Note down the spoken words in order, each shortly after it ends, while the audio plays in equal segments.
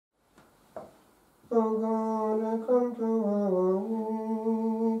O God, come to our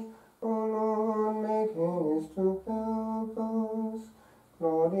aid. O Lord, make haste to help us.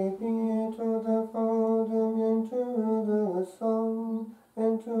 Glory be to the Father, and to the Son,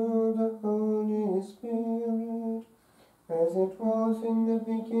 and to the Holy Spirit, as it was in the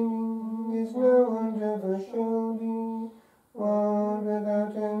beginning, is now, and ever shall be, world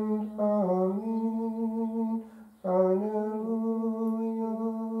without end. Amen. Alleluia.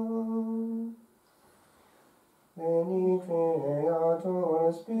 Veni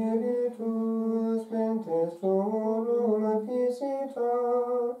creator spiritus mentes tuorum visita,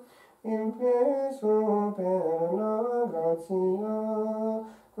 in preso perna gratia,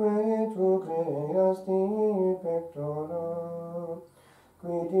 que tu creasti pectora,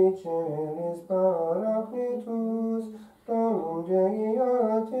 qui diceris Paracletus, donum Dei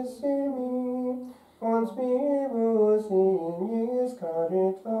altissimi, ons vivus ignis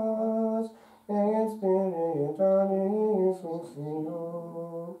caritas, et spiritualis uxio,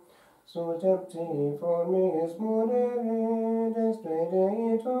 subjecti formis murere, dextre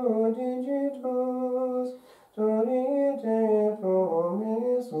Dei tu digitus, turite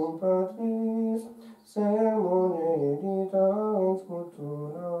promissum Patris, sermone editans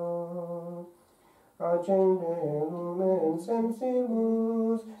cultura, accende lumen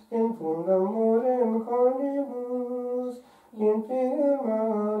sensibus, in fundam morem cornibus, in firma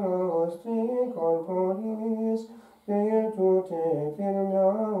nostri corporis, virtute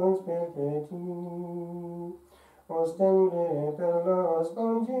firmans perpeti. Ostende perlas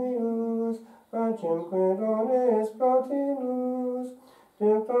contius, pacem querones protinus,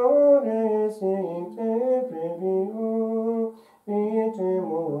 Tectores icte previo,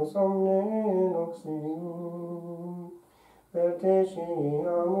 vitemus omne noxium.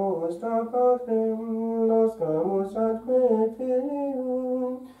 Perteciamus ta Patrem, noscamus atque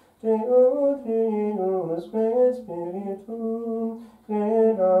Filium, Deo Filius et Spiritum,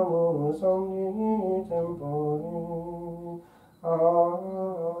 credamus omni tempore.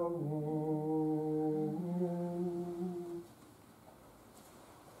 Amen.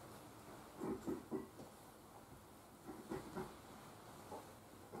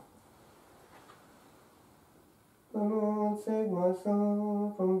 The Lord save my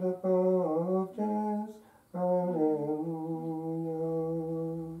soul from the power of death. Alleluia.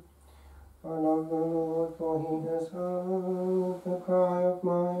 I love the Lord, for he has heard the cry of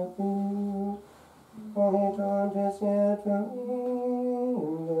my appeal. For he turned his ear to me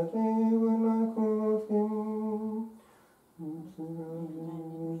in the day when I called him. Surrounded me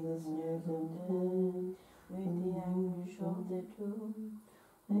with the snares of death, with the anguish of the tomb.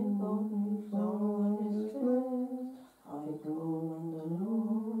 They brought me sorrow and distress. I call on the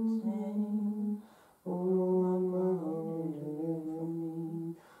Lord's name. O Lord, my God, deliver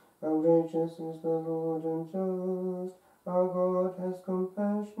me. How gracious is the Lord and just. Our God has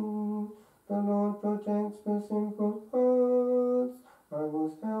compassion. The Lord protects the simple hearts. I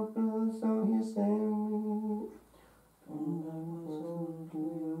was helpless, so he saved me. Turn back my soul to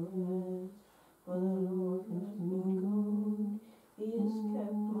your rest, for the Lord has been good. He has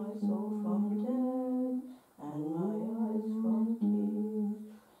kept my soul from death, and my eyes from tears,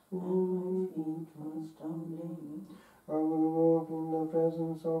 and my feet from stumbling. I will walk in the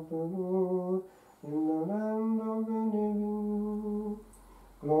presence of the Lord, in the land of the living.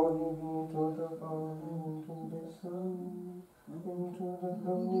 Glory be to the Father, and to the Son, and to the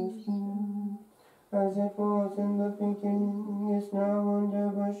Holy Spirit, as it was in the beginning, is now, and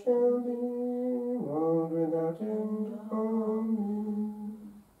ever shall be, world without end. Amen.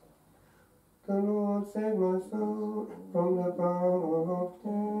 The Lord save my soul from the power of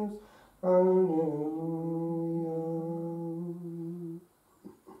death. Alleluia.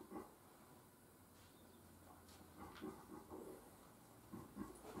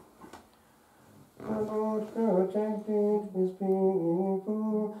 The Lord protected his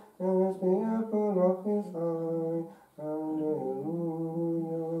people as the apple of his eye.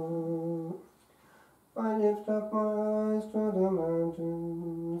 Alleluia. I lift up my eyes to the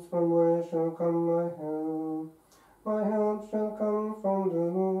mountains, from where shall come my help? My help shall come from the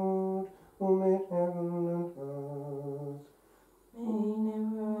Lord, who made heaven and earth. May he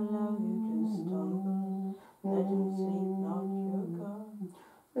never allow you to stumble. Let him sleep not your God.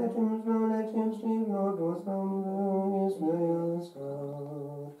 Let him sleep, Lord, or slumber, his nails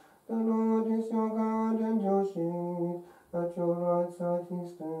God. The Lord is your God and your shade, at your right side he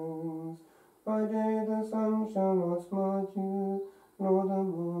stands. By day the sun shall not smite you, nor the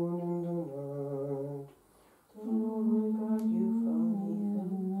moon in the night. The Lord will guard you from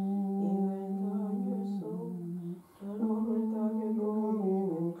evil. He will guard your soul. The Lord will guard your going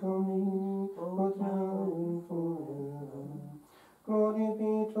and coming, both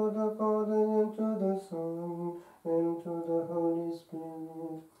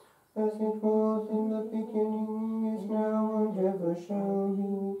shall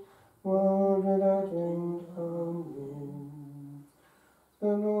be, world without end. Amen. The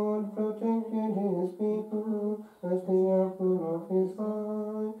Lord protected his people as the apple of his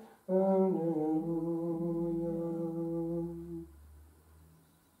eye. Alleluia.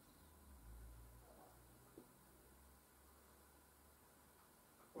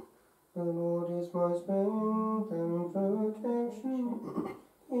 The Lord is my strength and protection.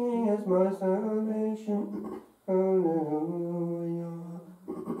 He is my salvation. Alleluia.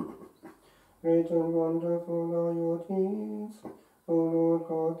 Great and wonderful are your deeds, O Lord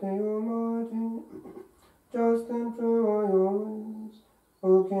God the Almighty. Just and true are your ways,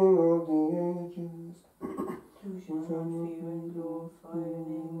 O King of the ages. You shall not fear and glorify your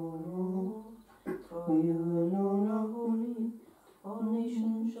name, O Lord, for you alone are holy. All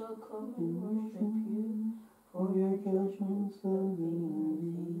nations shall come and worship you, for your judgments have been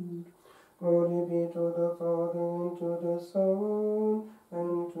revealed. Glory be to the Father, and to the Son,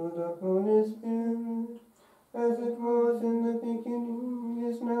 and to the Holy Spirit, as it was in the beginning,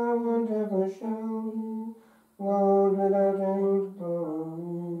 is now, and ever shall be, world without end.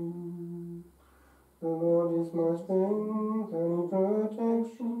 Amen. The Lord is my strength and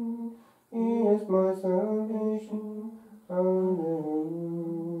protection. He is my salvation. Alleluia.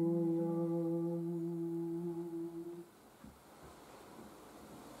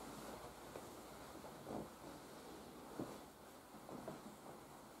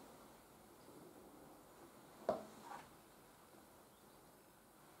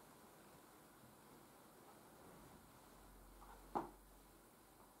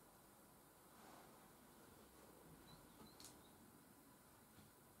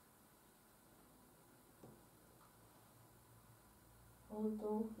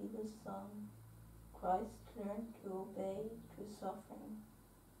 Although he was Son, Christ learned to obey through suffering,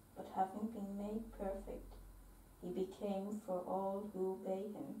 but having been made perfect, he became for all who obey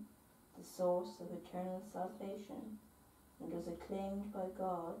him the source of eternal salvation, and was acclaimed by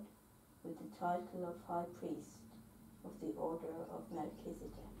God with the title of High Priest of the Order of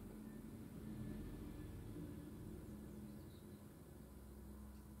Melchizedek.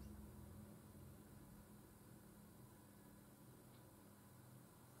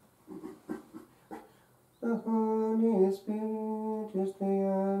 The Holy Spirit is the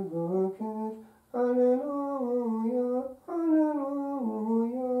advocate. Alleluia,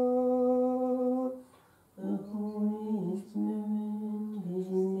 alleluia. The Holy Spirit is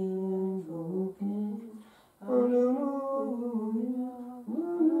the advocate. Alleluia,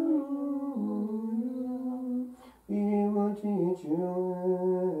 alleluia. He will teach you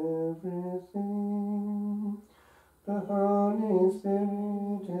everything. The Holy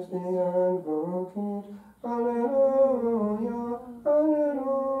Spirit is the advocate. Alleluia,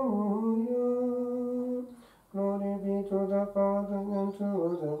 alleluia. Glory be to the Father, and to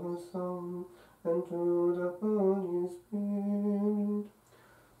the Son, and to the Holy Spirit.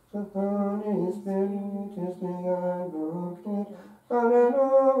 The Holy Spirit is the advocate.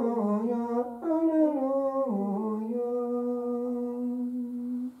 Alleluia, alleluia.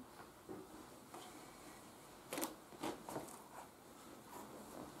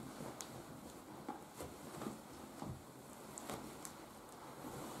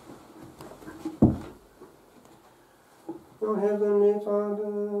 Your Heavenly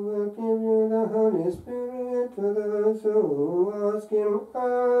Father will give you the Holy Spirit to those who ask him.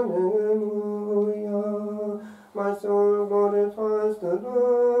 Alleluia. My soul glorifies the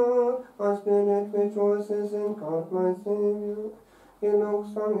Lord. My spirit rejoices in God my Saviour. He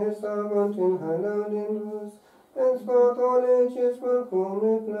looks on his servant in hallowed endless. Henceforth all ages will call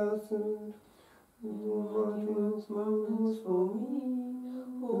me blessed. What is marvelous for me,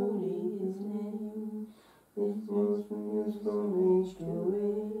 holy his name. His mercy is from age to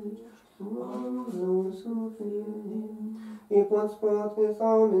age among those who fear him. He puts forth his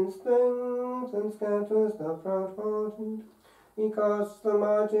arm in strength and scatters the proud-hearted. He casts the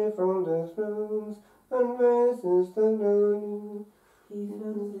mighty from their thrones and raises the lowly. He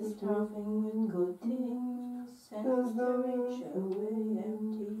fills the starving with good things, sends the rich away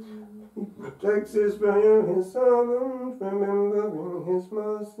empty. He protects Israel, his servant, remembering his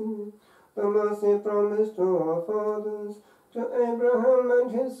mercy, the mercy promised to our fathers, to Abraham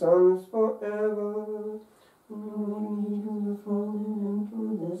and his sons forever. Glory to the Father, and to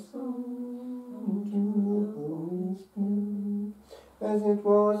the Son, and to the Holy Spirit, as it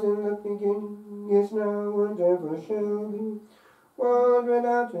was in the beginning, is now, and ever shall be, world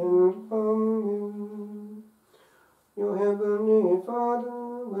without end. Amen. Your Heavenly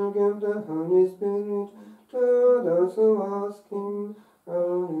Father will give the Holy Spirit to those who ask him.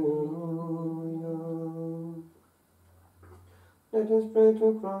 Alleluia. Let us us pray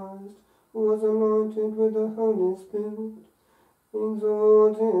to Christ, who was anointed with the Holy Spirit.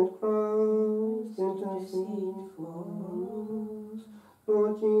 Exalted Christ, intercede for us.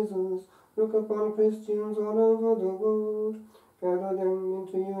 Lord Jesus, look upon Christians all over the world. Gather them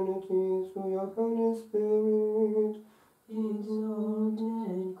into unity through your Holy Spirit.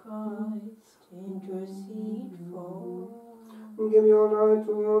 Exalted Christ, intercede for us. Give your light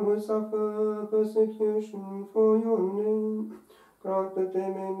to all who suffer persecution for your name. Grant that they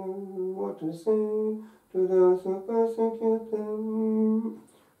may know what to say to those who persecute them.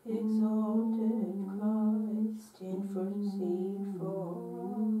 Exalted Christ, intercede for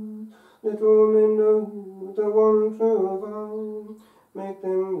us. That all may know you, the one true vine. Make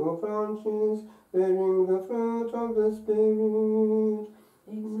them your branches, bearing the fruit of the Spirit.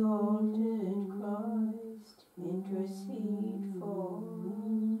 Exalted Christ, intercede for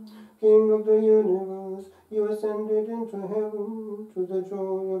us. King of the universe, you ascended into heaven to the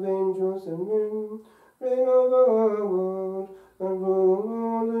joy of angels and men. Reign over our world and rule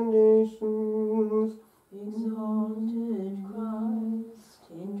all the nations. Exalted Christ,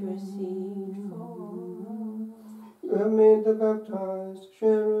 intercede for us. You have made the baptized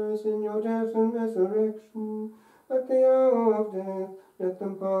sharers in your death and resurrection. At the hour of death, let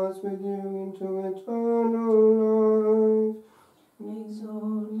them pass with you into eternal life.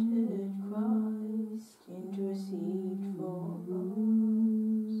 Exalted Christ, intercede for us.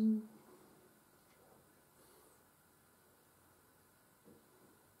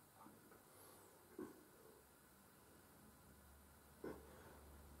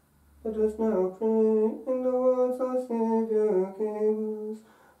 Let us now pray in the words our Saviour gave us.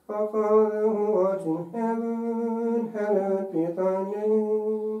 Our Father who art in heaven, hallowed be thy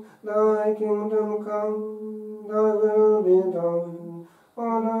name. Thy kingdom come, thy will be done,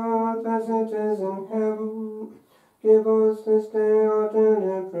 on earth as it is in heaven. Give us this day our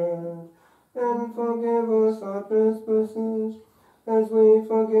daily bread, and forgive us our trespasses, as we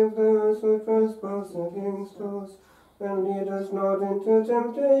forgive those who trespass against us. And lead us not into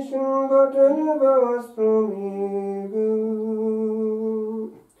temptation, but deliver us from evil.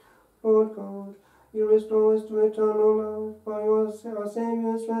 Lord God, you restore us to eternal life by our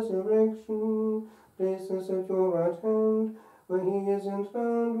Saviour's resurrection. Place us at your right hand, where he is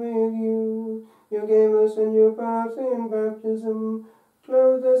enthroned with you. You gave us a new birth in baptism.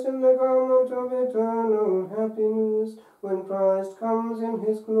 Clothe us in the garment of eternal happiness, when Christ comes in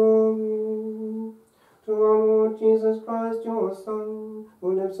his glory. To our Lord Jesus Christ, your Son,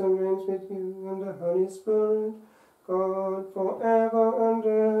 who lives and reigns with you and the Holy Spirit, God, forever and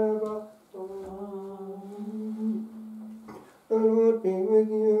ever. Amen. The Lord be with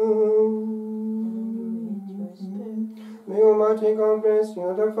you. And with your spirit. May Almighty God bless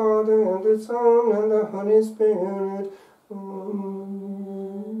you, the Father, and the Son, and the Holy Spirit.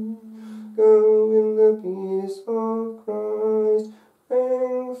 Amen. Go in the peace of Christ.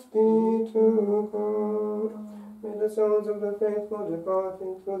 Thanks be to God. May the souls of the faithful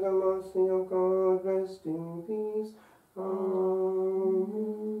departed through the mercy of God rest in peace. Amen.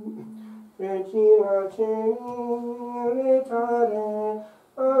 Regina Celi retare,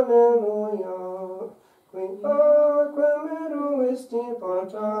 Alleluia. Qui aquam eruisti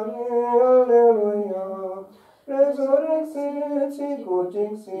portare, Alleluia. Resurrexit, sicut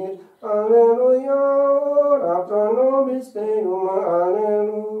dixit, Alleluia. Ora pro nobis Deum,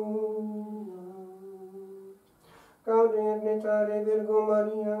 Alleluia. Gaudet letare Virgo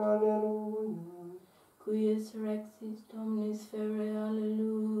Maria, Alleluia. Quies rexis Dominus fere,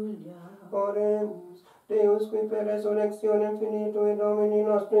 Alleluia. Oremus, Deus qui per resurrectionem finitui Domini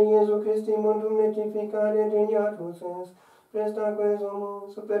nostri Iesu Christi mundum netificare dignatus est, prestaque sumo,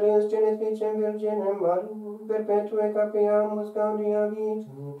 super eus genes vicem Virginem Mariam, perpetue capiamus gaudia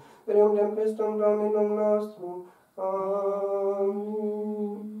vitae, per eundem Christum Dominum nostrum. Amen.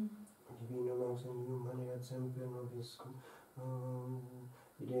 Divinum auxilium Maria semper nobiscum. Amen.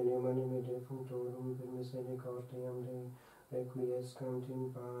 Fidelium anime defunctorum per misericordiam Dei, requiescant in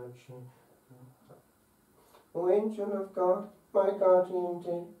pace. O angel of God, my guardian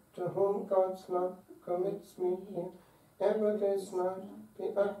dear, to whom God's love commits me here, ever this night be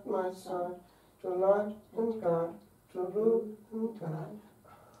at my side, to light and guide, to rule and guide.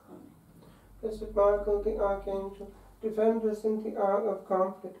 Blessed Michael the Archangel, defend us in the hour of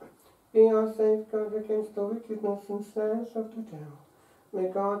conflict. Be our safeguard against the wickedness and snares of the devil. May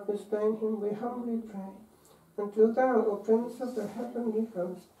God sustain him, we humbly pray. And do thou, O Prince of the heavenly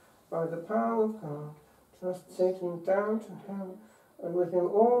host, by the power of God, thrust Satan down to hell, and with him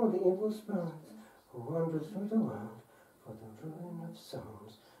all the evil spirits who wander through the world for the ruin of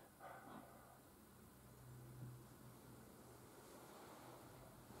souls.